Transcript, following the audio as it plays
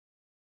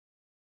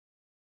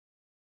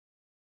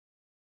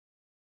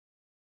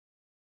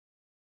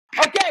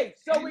Okay,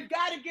 so we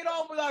got to get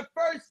on with our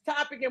first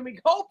topic, and we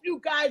hope you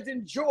guys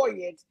enjoy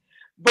it.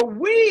 But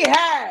we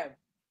have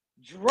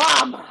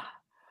drama.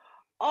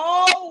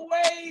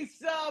 Always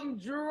some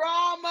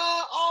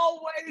drama.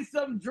 Always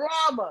some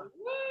drama.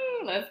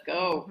 Woo, let's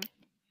go.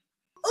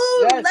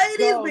 Ooh,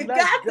 ladies, we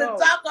got to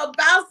talk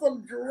about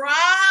some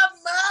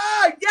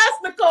drama. Yes,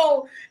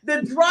 Nicole.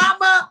 The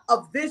drama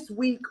of this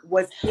week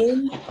was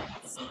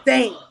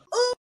insane.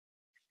 Ooh.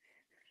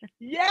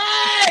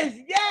 Yes.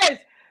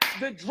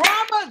 The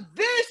drama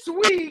this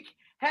week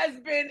has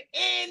been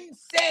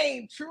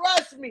insane.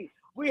 Trust me.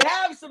 We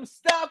have some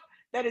stuff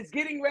that is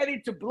getting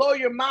ready to blow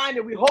your mind,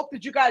 and we hope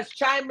that you guys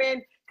chime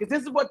in, because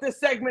this is what this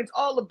segment's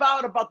all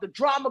about the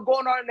drama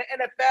going on in the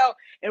NFL.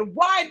 And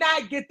why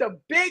not get the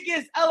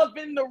biggest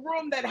elephant in the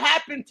room that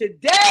happened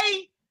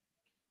today?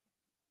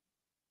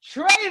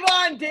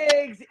 Trayvon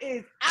Diggs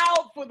is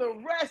out for the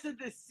rest of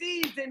the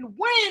season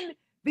when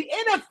the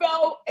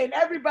NFL and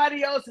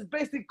everybody else has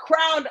basically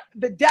crowned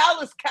the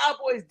Dallas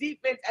Cowboys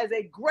defense as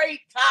a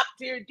great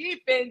top-tier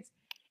defense,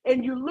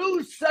 and you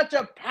lose such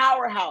a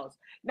powerhouse.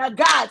 Now,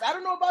 guys, I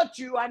don't know about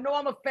you. I know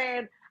I'm a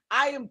fan.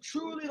 I am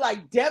truly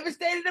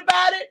devastated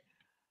about it.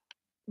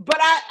 But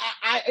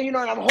I and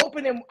I'm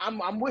hoping him.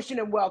 I'm wishing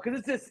him well,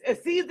 because it's a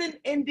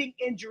season-ending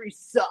injury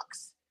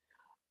sucks.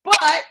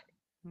 But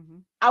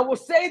I will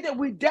say that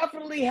we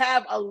definitely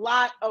have a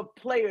lot of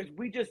players.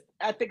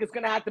 I think it's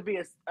going to have to be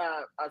a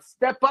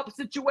step-up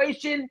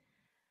situation,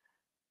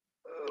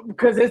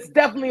 because it's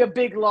definitely a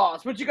big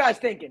loss. What you guys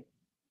thinking?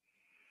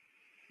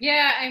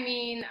 Yeah, I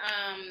mean,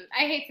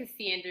 I hate to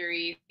see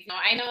injuries.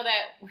 I know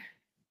that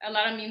a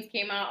lot of memes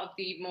came out of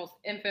the most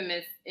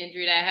infamous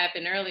injury that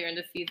happened earlier in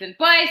the season,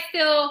 but I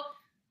still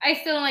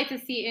don't like to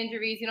see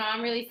injuries.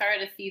 I'm really sorry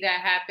to see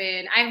that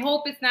happen. I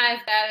hope it's not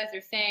as bad as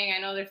they're saying. I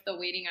know they're still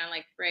waiting on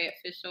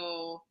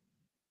official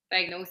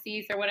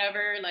diagnoses or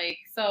whatever.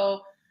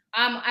 So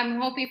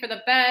I'm hoping for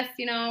the best.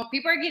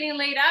 People are getting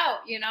laid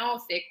out.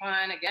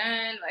 Saquon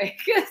again.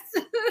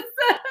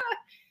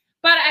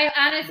 But I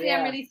honestly,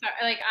 I'm really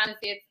sorry.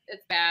 Honestly,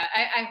 it's bad.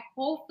 I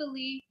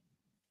hopefully,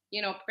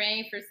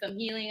 praying for some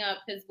healing up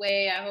his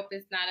way. I hope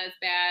it's not as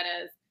bad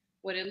as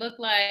what it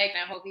looked like.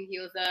 I hope he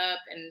heals up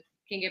and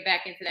can get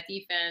back into that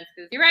defense,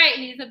 because you're right.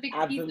 He's a big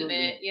piece of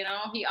it. He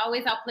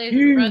always outplays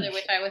his brother,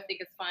 which I always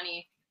think is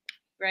funny.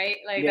 Right?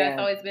 That's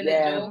always been the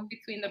joke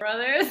between the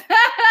brothers.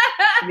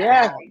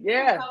 Yeah.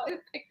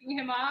 Always picking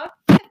him off.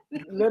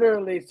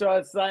 Literally. So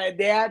it's so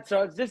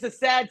it's just a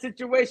sad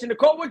situation.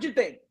 Nicole, what'd you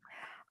think?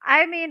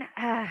 I mean,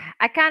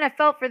 I kind of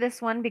felt for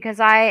this one,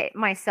 because I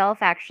myself,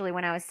 actually,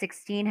 when I was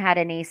 16, had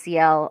an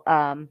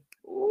ACL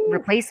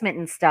replacement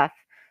and stuff.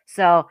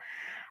 So,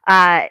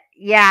 that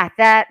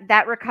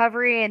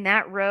recovery and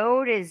that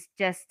road is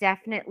just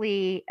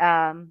definitely,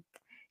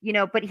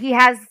 but he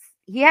has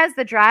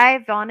the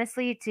drive,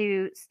 honestly,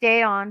 to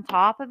stay on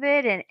top of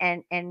it,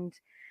 and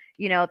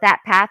that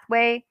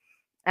pathway,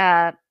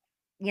 it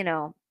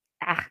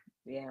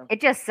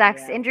just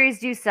sucks. Yeah. Injuries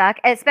do suck,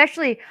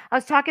 especially. I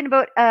was talking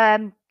about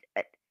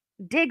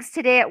Diggs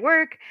today at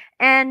work,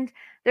 and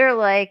they're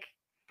like,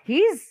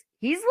 he's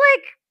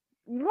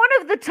one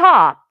of the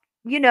top,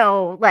 and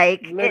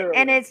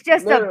it's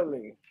just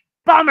a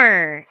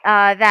bummer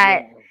that.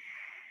 Yeah.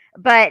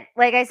 But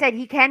like I said,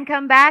 he can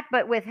come back,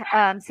 but with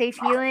safe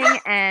healing,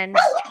 and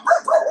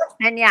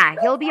yeah,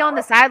 he'll be on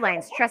the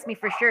sidelines. Trust me,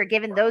 for sure.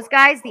 Giving those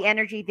guys the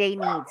energy they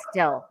need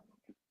still.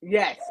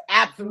 Yes,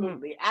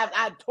 absolutely.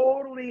 I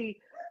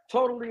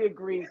totally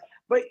agree.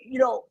 But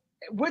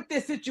with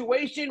this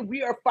situation,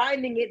 we are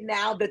finding it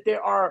now that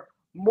there are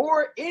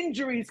more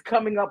injuries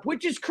coming up,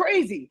 which is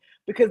crazy,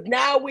 because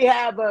now we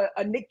have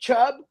a Nick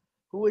Chubb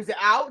who is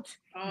out.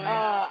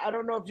 I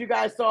don't know if you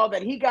guys saw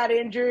that he got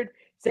injured.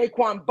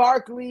 Saquon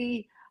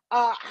Barkley.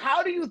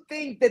 How do you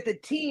think that the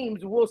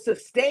teams will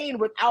sustain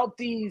without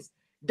these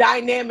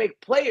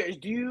dynamic players?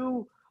 Do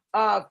you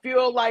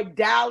feel like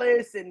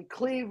Dallas and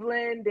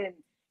Cleveland and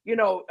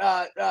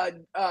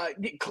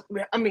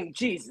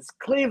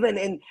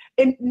Cleveland,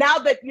 and now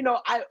that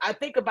I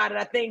think about it,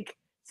 I think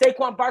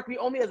Saquon Barkley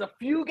only has a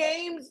few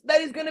games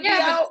that he's going to be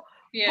out.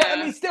 Yeah. But I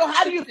mean, still,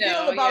 how do you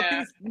feel about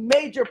these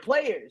major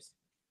players?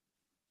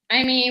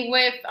 I mean,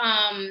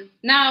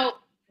 now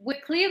with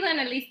Cleveland,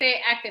 at least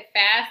they acted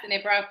fast and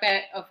they brought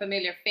back a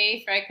familiar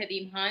face, right?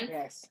 Kadeem Hunt.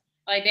 Yes.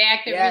 They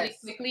acted really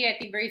quickly. I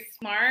think very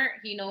smart.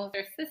 He knows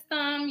their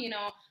system.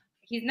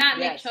 He's not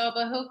Nick Chubb,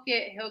 but he'll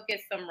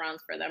get some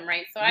runs for them,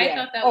 right? So I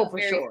thought that was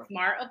very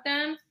smart of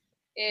them,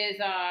 is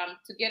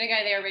to get a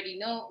guy they already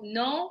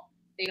know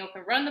they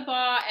can run the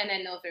ball and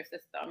then knows their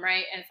system,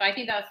 right? And so I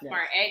think that was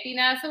smart. I think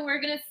that's what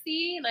we're gonna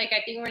see. I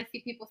think we're gonna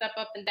see people step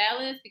up in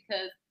Dallas,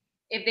 because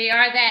if they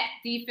are that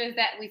defense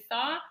that we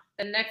saw,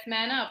 the next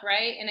man up,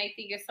 right? And I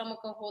think if someone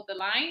can hold the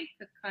line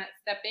to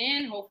step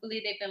in,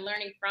 hopefully they've been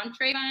learning from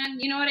Trayvon.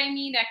 You know what I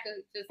mean? That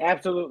could just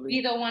absolutely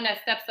be the one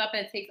that steps up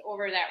and takes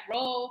over that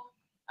role.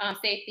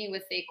 Same thing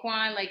with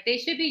Saquon. They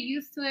should be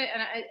used to it.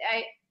 And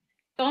I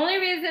the only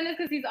reason is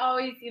because he's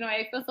always,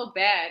 I feel so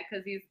bad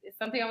because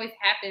something always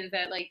happens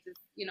that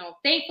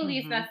thankfully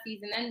it's not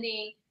season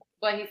ending,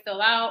 but he's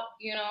still out,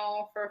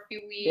 for a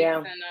few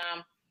weeks,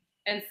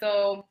 and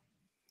so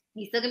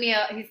he's still gonna be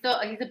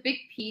he's a big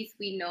piece,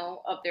 we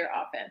know, of their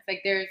offense.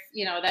 Like there's,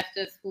 that's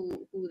just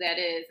who that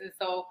is, and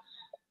so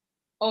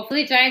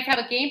hopefully Giants have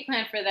a game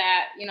plan for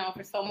that,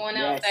 for someone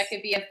else that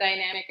could be as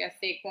dynamic as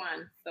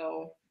Saquon.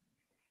 So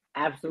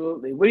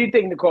absolutely. What do you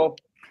think, Nicole?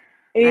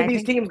 Any of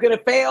these teams gonna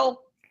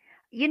fail?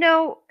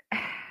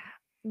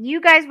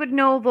 You guys would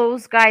know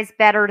those guys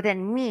better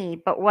than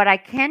me, but what I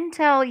can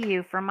tell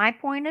you from my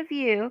point of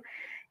view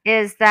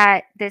is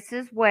that this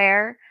is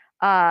where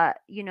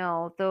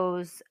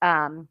those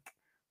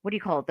what do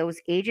you call it? Those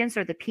agents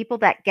or the people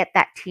that get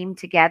that team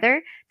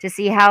together to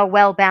see how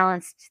well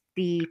balanced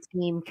the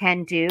team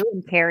can do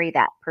and carry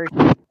that person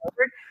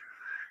forward.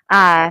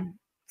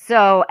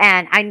 So,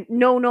 and I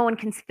know no one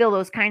can fill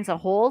those kinds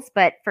of holes,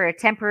 but for a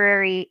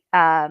temporary,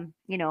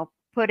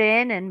 put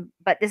in,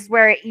 but this is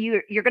where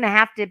you're going to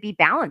have to be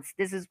balanced.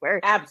 This is where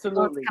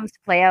absolutely it comes to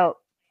play out.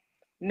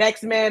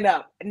 Next man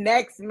up.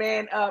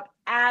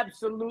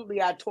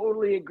 Absolutely. I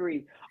totally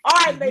agree.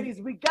 All right, ladies,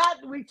 we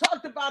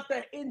talked about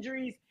the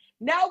injuries.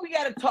 Now we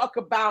got to talk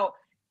about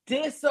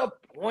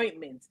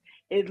disappointments.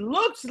 It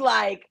looks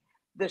like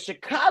the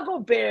Chicago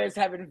Bears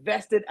have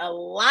invested a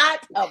lot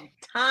of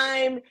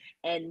time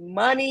and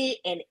money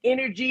and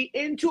energy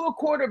into a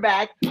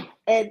quarterback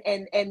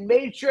and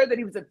made sure that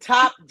he was a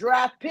top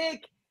draft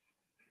pick.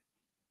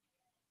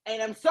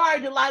 And I'm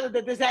sorry, Delilah,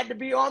 that this had to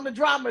be on the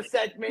drama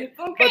segment,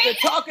 but they're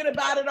talking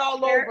about it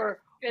all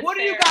over. What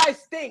do you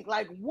guys think?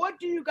 Like, what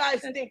do you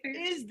guys think?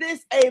 Is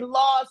this a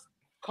lost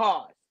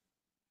cause?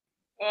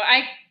 Well,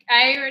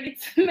 I already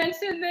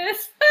mentioned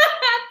this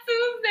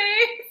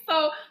Tuesday,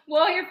 so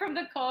we'll hear from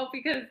Nicole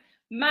because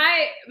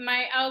my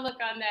outlook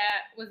on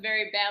that was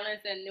very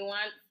balanced and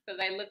nuanced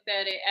because I looked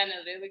at it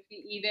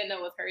analytically, even though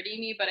it was hurting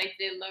me, but I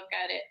did look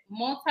at it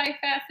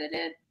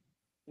multifaceted.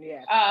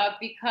 Yeah.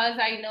 Because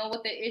I know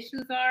what the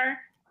issues are,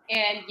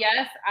 and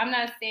yes, I'm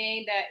not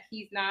saying that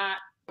he's not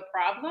the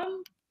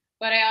problem,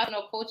 but I also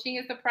know coaching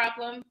is the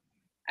problem.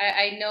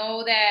 I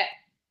know that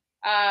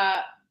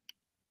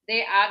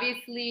they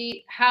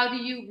obviously, how do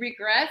you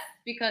regress?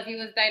 Because he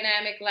was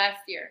dynamic last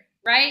year,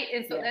 right?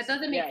 And so that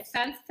doesn't make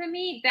sense to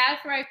me.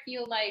 That's where I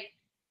feel like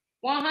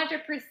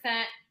 100%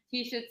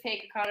 he should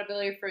take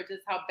accountability for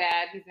just how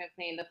bad he's been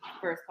playing the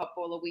first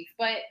couple of weeks.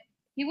 But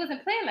he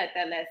wasn't playing like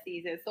that last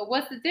season. So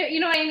what's the difference? You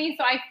know what I mean?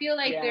 So I feel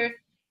like there's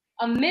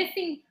a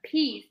missing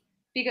piece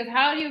because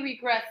how do you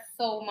regress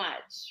so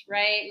much,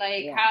 right?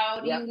 Like how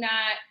do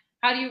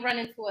you run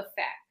into a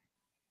sack?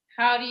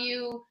 How do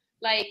you,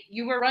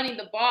 you were running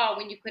the ball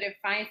when you couldn't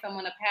find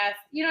someone to pass.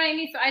 You know what I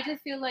mean? So I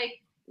just feel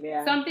like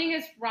something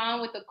is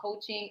wrong with the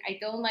coaching. I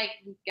don't like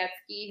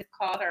Lugetzky. His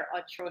calls are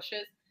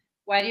atrocious.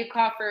 Why do you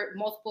call for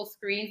multiple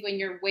screens when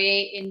you're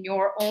way in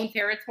your own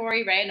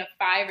territory, right? In a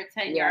 5 or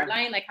 10 yard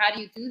line? Like, how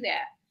do you do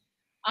that?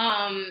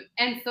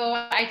 And so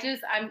I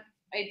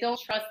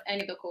don't trust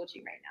any of the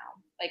coaching right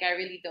now. Like, I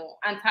really don't.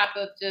 On top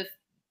of just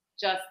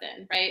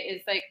Justin, right?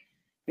 It's like,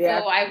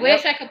 so I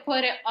wish I could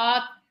put it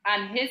up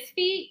on his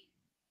feet.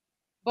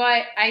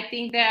 But I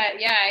think that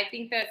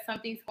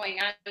something's going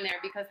on there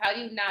because how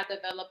do you not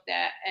develop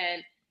that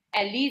and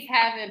at least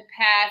have him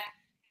pass?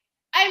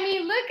 I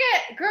mean, look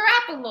at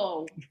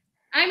Garoppolo.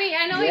 I mean,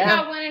 I know he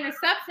got one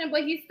interception,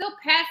 but he's still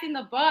passing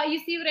the ball. You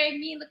see what I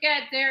mean? Look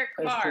at Derek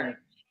Carr.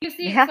 You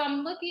see, so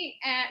I'm looking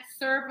at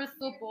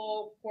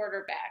serviceable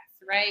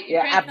quarterbacks, right?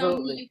 You're trying to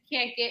tell me you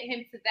can't get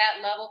him to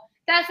that level.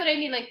 That's what I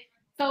mean. Like,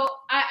 so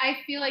I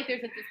feel like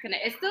there's a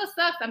disconnect. It still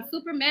sucks. I'm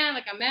super mad.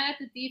 Like, I'm mad at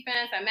the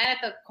defense. I'm mad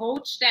at the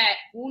coach that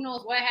who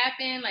knows what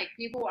happened. Like,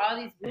 all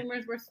these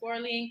rumors were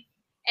swirling.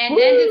 And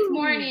then this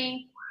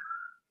morning,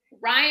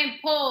 Ryan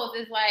Poles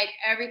is like,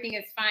 everything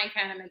is fine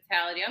kind of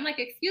mentality. I'm like,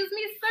 excuse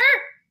me,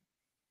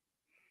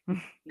 sir?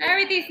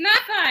 Everything's not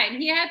fine.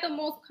 He had the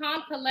most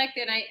calm,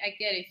 collected. I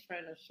get he's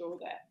trying to show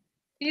that.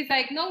 He's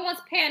like, no one's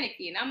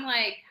panicking. I'm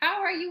like,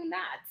 how are you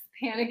not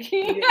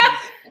panicking?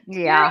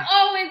 You're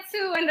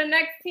 0-2, and the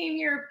next team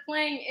you're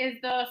playing is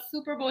the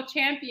Super Bowl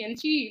champion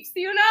Chiefs.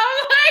 You know,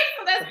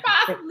 so that's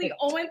possibly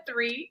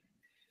 0-3.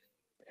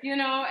 You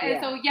know,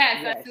 and so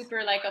I'm super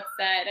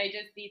upset. I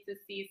just need to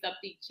see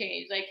something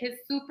change. Like his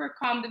super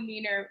calm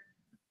demeanor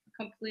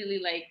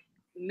completely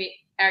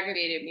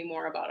aggravated me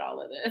more about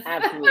all of this.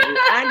 Absolutely.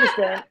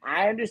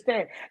 I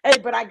understand. Hey,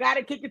 but I got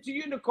to kick it to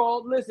you,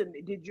 Nicole. Listen,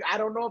 I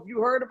don't know if you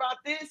heard about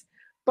this,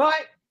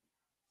 but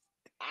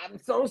I'm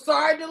so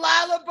sorry,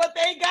 Delilah, but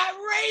they got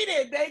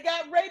raided. They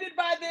got raided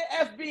by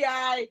the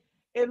FBI.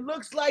 It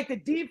looks like the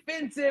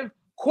defensive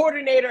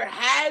coordinator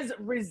has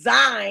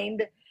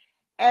resigned.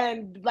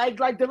 And like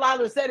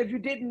Delilah said, if you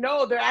didn't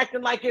know, they're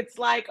acting like it's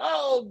like,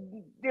 oh,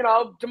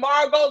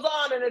 tomorrow goes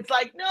on. And it's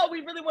like, no,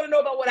 we really want to know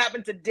about what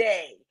happened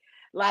today.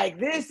 Like,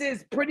 this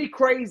is pretty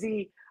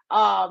crazy.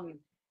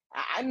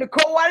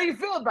 Nicole, why do you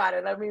feel about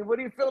it? I mean, what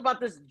do you feel about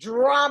this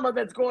drama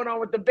that's going on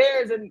with the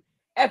Bears and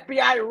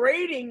FBI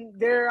raiding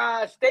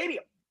their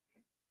stadium?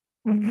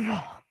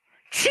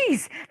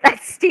 Jeez,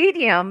 that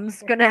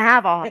stadium's going to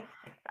have a,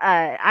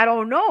 I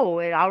don't know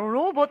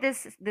about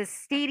this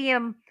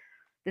stadium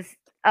this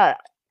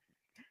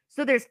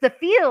so there's the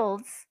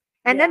fields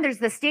and then there's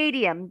the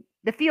stadium.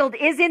 The field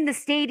is in the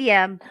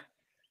stadium.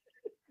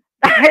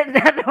 I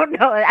don't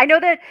know. I know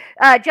that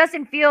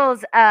Justin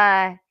Fields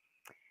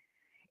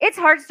it's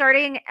hard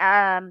starting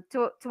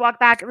to walk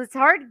back. It was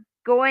hard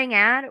going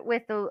at it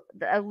with the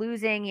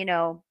losing,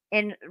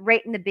 in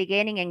right in the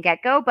beginning and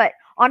get go. But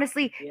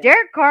honestly,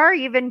 Derek Carr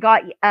even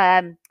got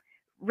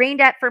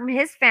rained at from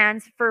his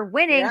fans for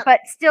winning,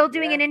 but still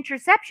doing an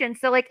interception.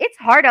 So like it's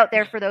hard out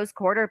there for those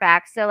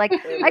quarterbacks. So like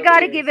I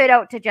got to give it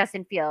out to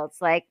Justin Fields.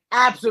 Like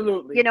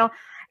absolutely,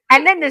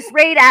 and then this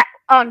raid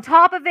on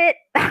top of it.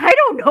 I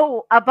don't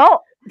know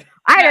about.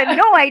 I had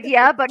no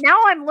idea, but now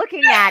I'm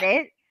looking at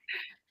it.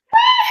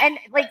 And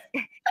like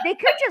they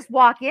could just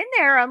walk in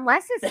there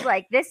unless it's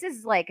like this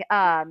is like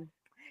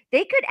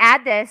they could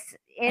add this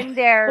in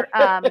their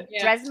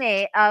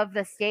resume of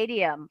the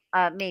stadium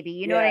maybe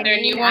you know what I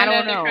mean. I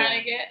don't know.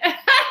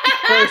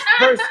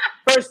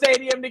 First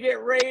stadium to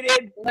get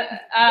rated.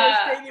 First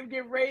stadium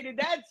get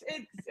rated.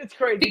 It's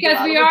crazy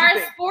because we are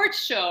a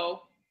sports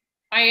show.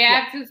 I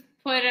have to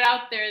put it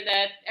out there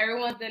that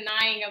everyone's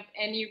denying of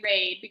any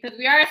raid because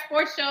we are a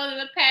sports show in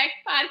the Pack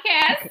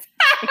podcast.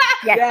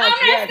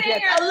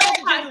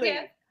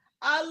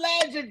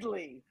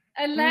 Allegedly.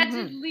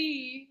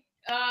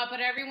 But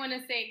everyone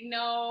is saying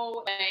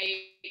no.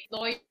 Like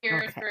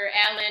lawyers for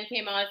Allen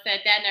came out and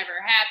said that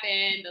never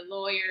happened. The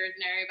lawyers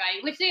and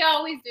everybody, which they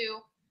always do.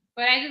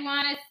 But I just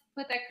want to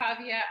put that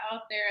caveat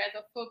out there as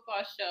a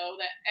football show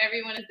that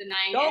everyone is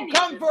denying. Don't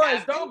come for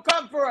us. Don't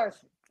come for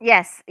us.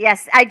 Yes.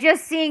 I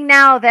just seeing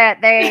now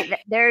that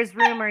there's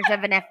rumors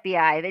of an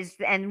FBI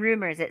and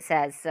rumors it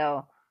says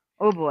so.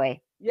 Oh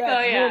boy. Yes, so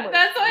rumors,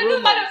 that's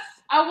why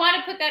I want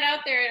to put that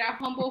out there in our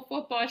humble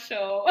football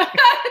show.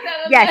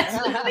 Yes.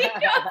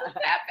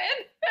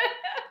 Happened.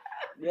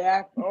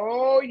 Yeah.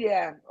 Oh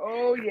yeah.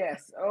 Oh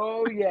yes.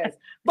 Oh yes.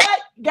 But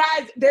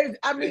guys,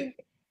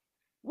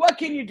 what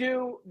can you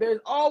do? There's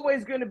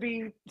always going to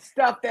be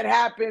stuff that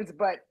happens,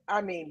 but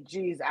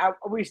geez,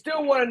 we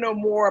still want to know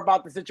more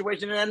about the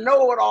situation, and I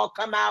know it'll all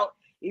come out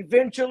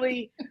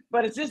eventually,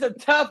 but it's just a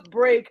tough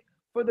break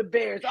for the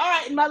Bears. All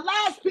right, and my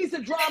last piece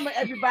of drama,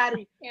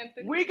 everybody,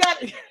 we got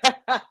to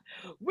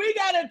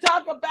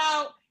talk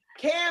about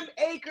Cam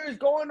Akers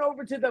going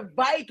over to the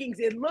Vikings.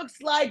 It looks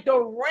like the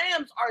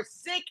Rams are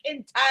sick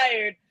and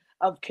tired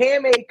of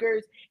Cam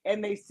Akers,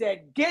 and they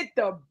said, get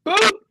the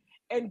boot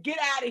and get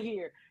out of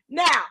here.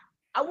 Now,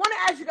 I want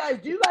to ask you guys,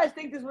 do you guys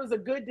think this was a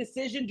good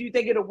decision? Do you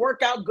think it'll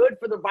work out good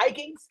for the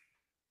Vikings?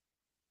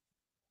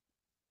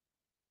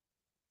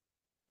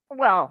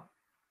 Well,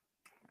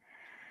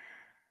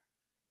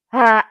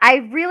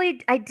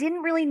 I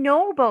didn't really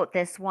know about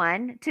this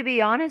one, to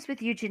be honest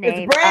with you,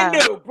 Janae. It's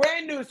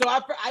brand new. So I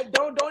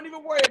don't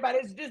even worry about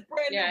it. It's just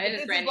brand new. Yeah,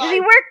 it is brand new. Does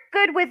he work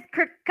good with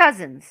Kirk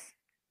Cousins?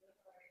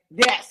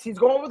 Yes, he's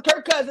going with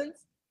Kirk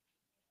Cousins.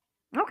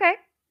 Okay.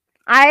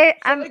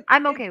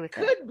 I'm okay with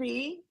that. It could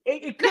be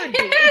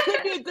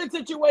a good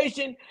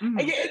situation. Mm-hmm.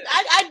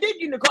 I dig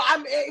you,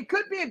 Nicole. It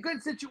could be a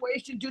good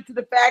situation due to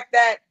the fact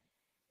that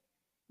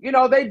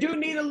they do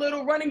need a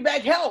little running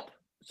back help.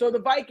 So the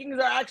Vikings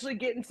are actually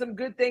getting some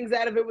good things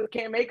out of it with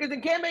Cam Akers,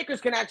 and Cam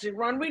Akers can actually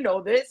run. We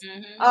know this.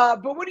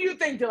 Mm-hmm. But what do you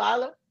think,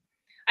 Delilah?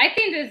 I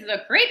think this is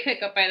a great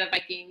pickup by the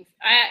Vikings.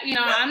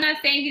 I'm not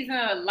saying he's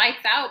gonna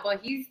lights out, but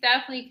he's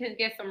definitely can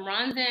get some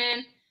runs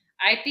in.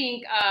 I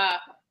think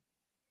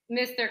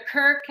Mr.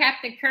 Kirk,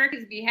 Captain Kirk,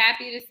 is be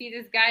happy to see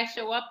this guy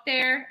show up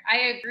there. I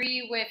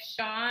agree with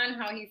Sean,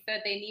 how he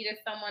said they needed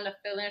someone to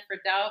fill in for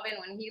Dalvin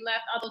when he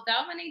left. Although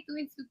Dalvin ain't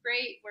doing too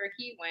great where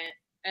he went,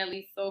 at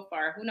least so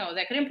far. Who knows?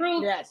 That could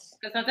improve. Yes.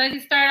 Because sometimes you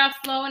start off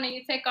slow and then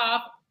you take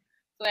off.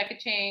 So that could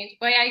change.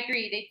 But I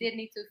agree. They did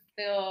need to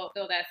fill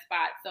that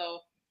spot. So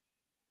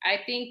I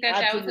think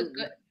that was a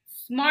good,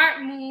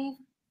 smart move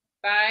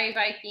by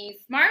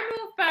Vikings. Smart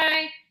move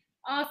by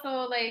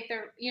also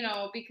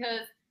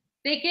because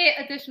they get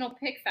additional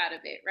picks out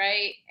of it,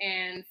 right?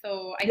 And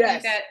so I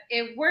think that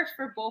it works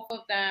for both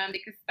of them. They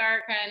could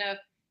start kind of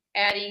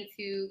adding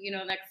to,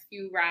 next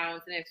few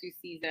rounds, next few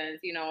seasons,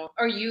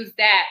 or use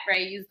that,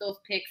 right? Use those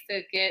picks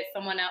to get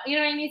someone else. You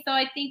know what I mean? So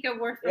I think it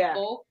works for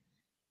both.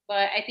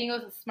 But I think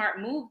it was a smart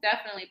move,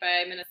 definitely,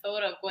 by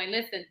Minnesota of going,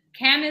 listen,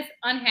 Cam is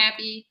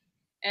unhappy.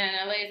 And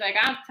LA's like,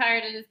 I'm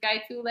tired of this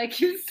guy too,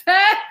 like you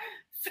said.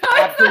 So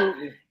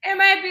absolutely. It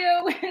might be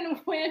a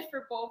win-win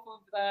for both of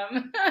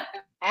them.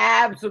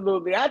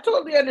 Absolutely. I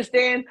totally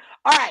understand.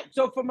 All right.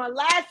 So for my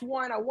last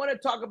one, I want to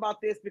talk about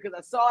this because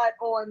I saw it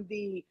on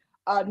the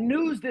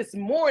news this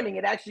morning.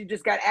 It actually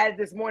just got added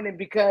this morning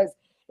because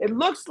it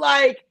looks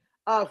like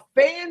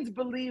fans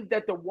believe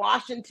that the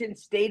Washington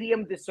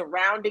Stadium, the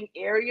surrounding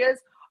areas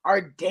are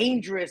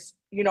dangerous,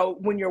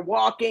 when you're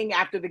walking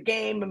after the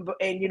game and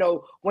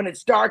when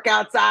it's dark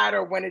outside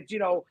or when it's,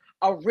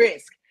 a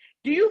risk.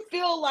 Do you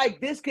feel like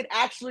this could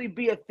actually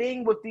be a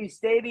thing with these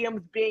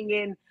stadiums being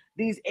in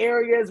these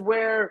areas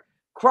where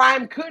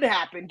crime could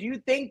happen? Do you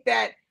think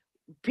that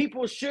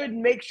people should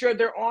make sure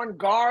they're on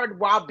guard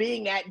while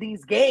being at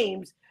these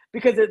games?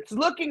 Because it's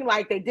looking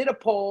like they did a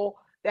poll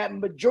that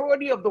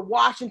majority of the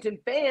Washington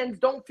fans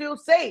don't feel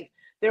safe.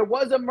 There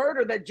was a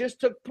murder that just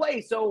took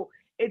place. So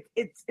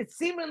it's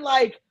seeming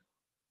like,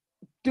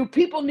 do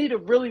people need to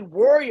really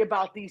worry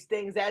about these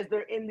things as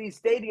they're in these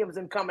stadiums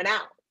and coming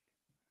out?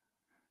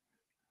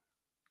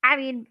 I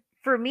mean,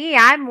 for me,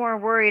 I'm more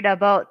worried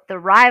about the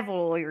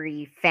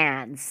rivalry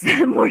fans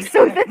more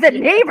so than the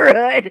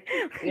neighborhood.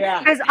 Yeah.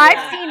 Because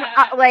I've seen,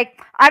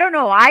 I don't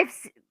know,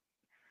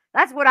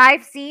 that's what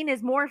I've seen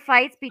is more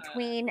fights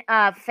between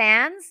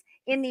fans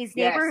in these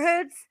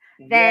neighborhoods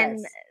than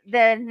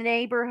the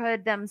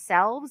neighborhood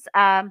themselves.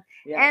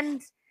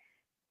 And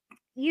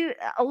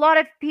a lot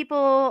of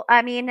people,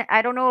 I mean,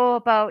 I don't know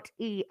about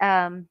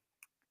LRT,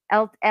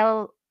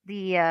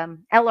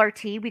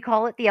 we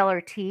call it the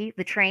LRT,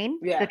 the train,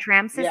 the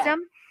tram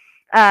system.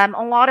 A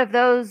lot of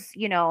those,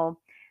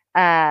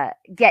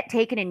 get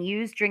taken and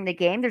used during the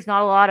game. There's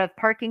not a lot of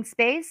parking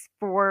space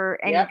for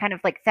any kind of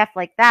like theft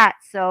like that.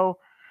 So,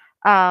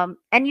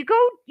 and you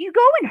go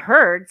in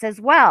herds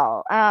as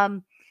well.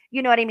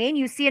 You know what I mean?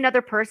 You see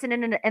another person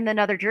in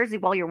another jersey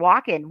while you're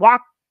walking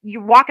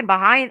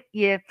behind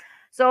you.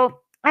 So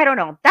I don't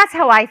know. That's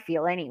how I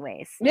feel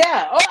anyways.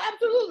 Yeah. Oh,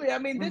 absolutely. I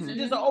mean, this is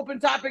just an open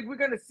topic we're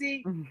going to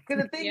see.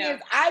 Because the thing is,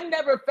 I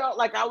never felt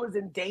like I was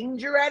in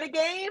danger at a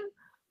game,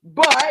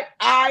 but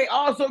I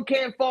also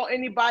can't fault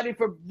anybody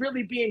for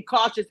really being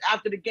cautious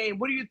after the game.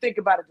 What do you think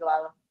about it,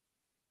 Delilah?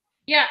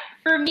 Yeah,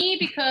 for me,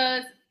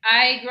 because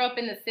I grew up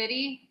in the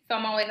city, so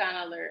I'm always on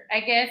alert. I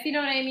guess, you know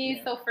what I mean?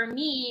 Yeah. So for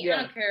me,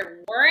 I don't care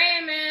where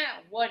I'm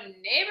at, what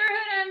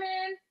neighborhood I'm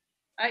in.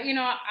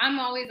 I'm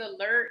always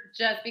alert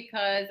just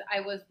because I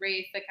was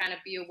raised to kind of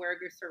be aware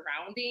of your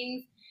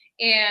surroundings.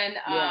 And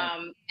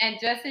and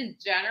just in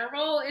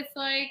general, it's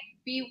like,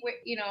 be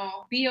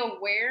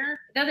aware.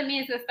 It doesn't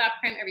mean it's going to stop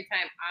crime every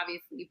time,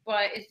 obviously,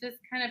 but it's just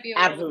kind of be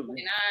aware of what's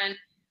going on.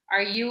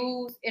 Are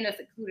you in a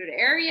secluded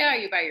area? Are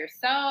you by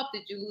yourself?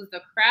 Did you lose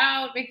the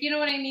crowd? Like, you know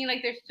what I mean?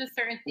 Like, there's just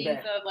certain things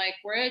of like,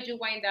 where did you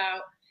wind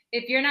out?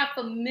 If you're not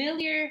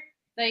familiar,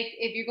 like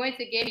if you're going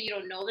to a game and you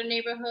don't know the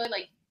neighborhood,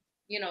 like,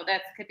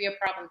 that could be a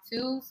problem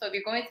too. So if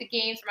you're going to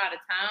games from out of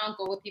town,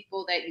 go with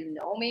people that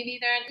maybe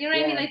they're, you know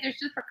what I mean? Like, there's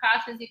just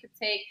precautions you could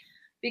take,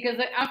 because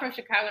I'm from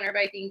Chicago and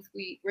everybody thinks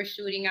we're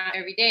shooting out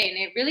every day, and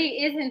it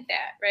really isn't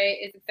that, right?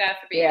 It's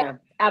exacerbated. Yeah,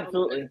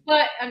 absolutely.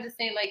 But I'm just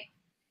saying, like,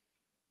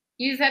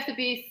 you just have to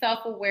be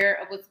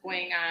self-aware of what's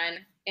going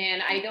on.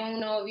 And I don't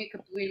know if you could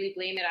really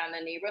blame it on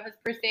the neighborhoods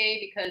per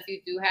se, because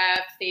you do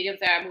have stadiums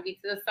that are moving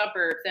to the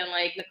suburbs. And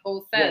like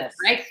Nicole says,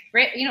 fights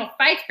break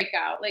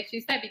out, like she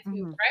said,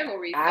 between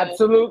rivalries.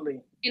 Absolutely.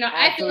 So,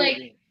 I feel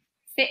like,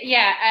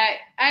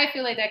 I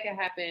feel like that could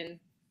happen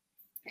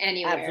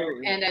anywhere.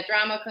 Absolutely. And that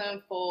drama could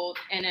unfold.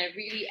 And then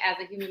really, as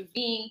a human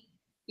being,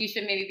 you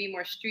should maybe be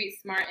more street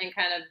smart and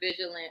kind of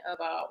vigilant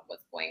about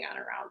what's going on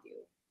around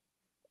you.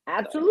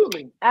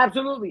 Absolutely.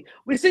 Absolutely.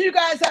 We see you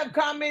guys have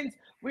comments.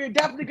 We're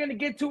definitely going to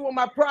get to them,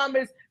 I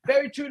promise.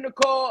 Very true,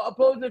 Nicole.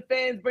 Opposing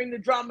fans bring the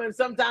drama, and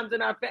sometimes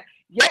in our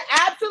yeah,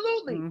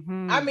 absolutely.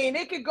 I mean,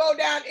 it could go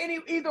down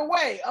either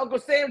way. Uncle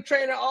Sam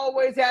Trainer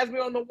always has me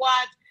on the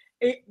watch.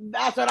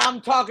 That's what I'm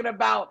talking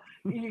about.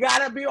 You got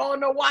to be on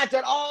the watch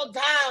at all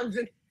times.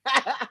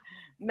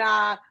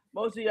 Nah,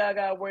 most of y'all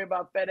got to worry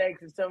about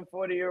FedEx and some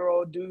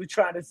 40-year-old dude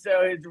trying to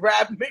sell his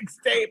rap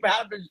mixtape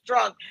out of his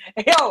trunk.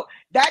 Yo,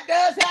 that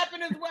does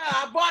happen as well.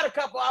 I bought a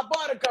couple.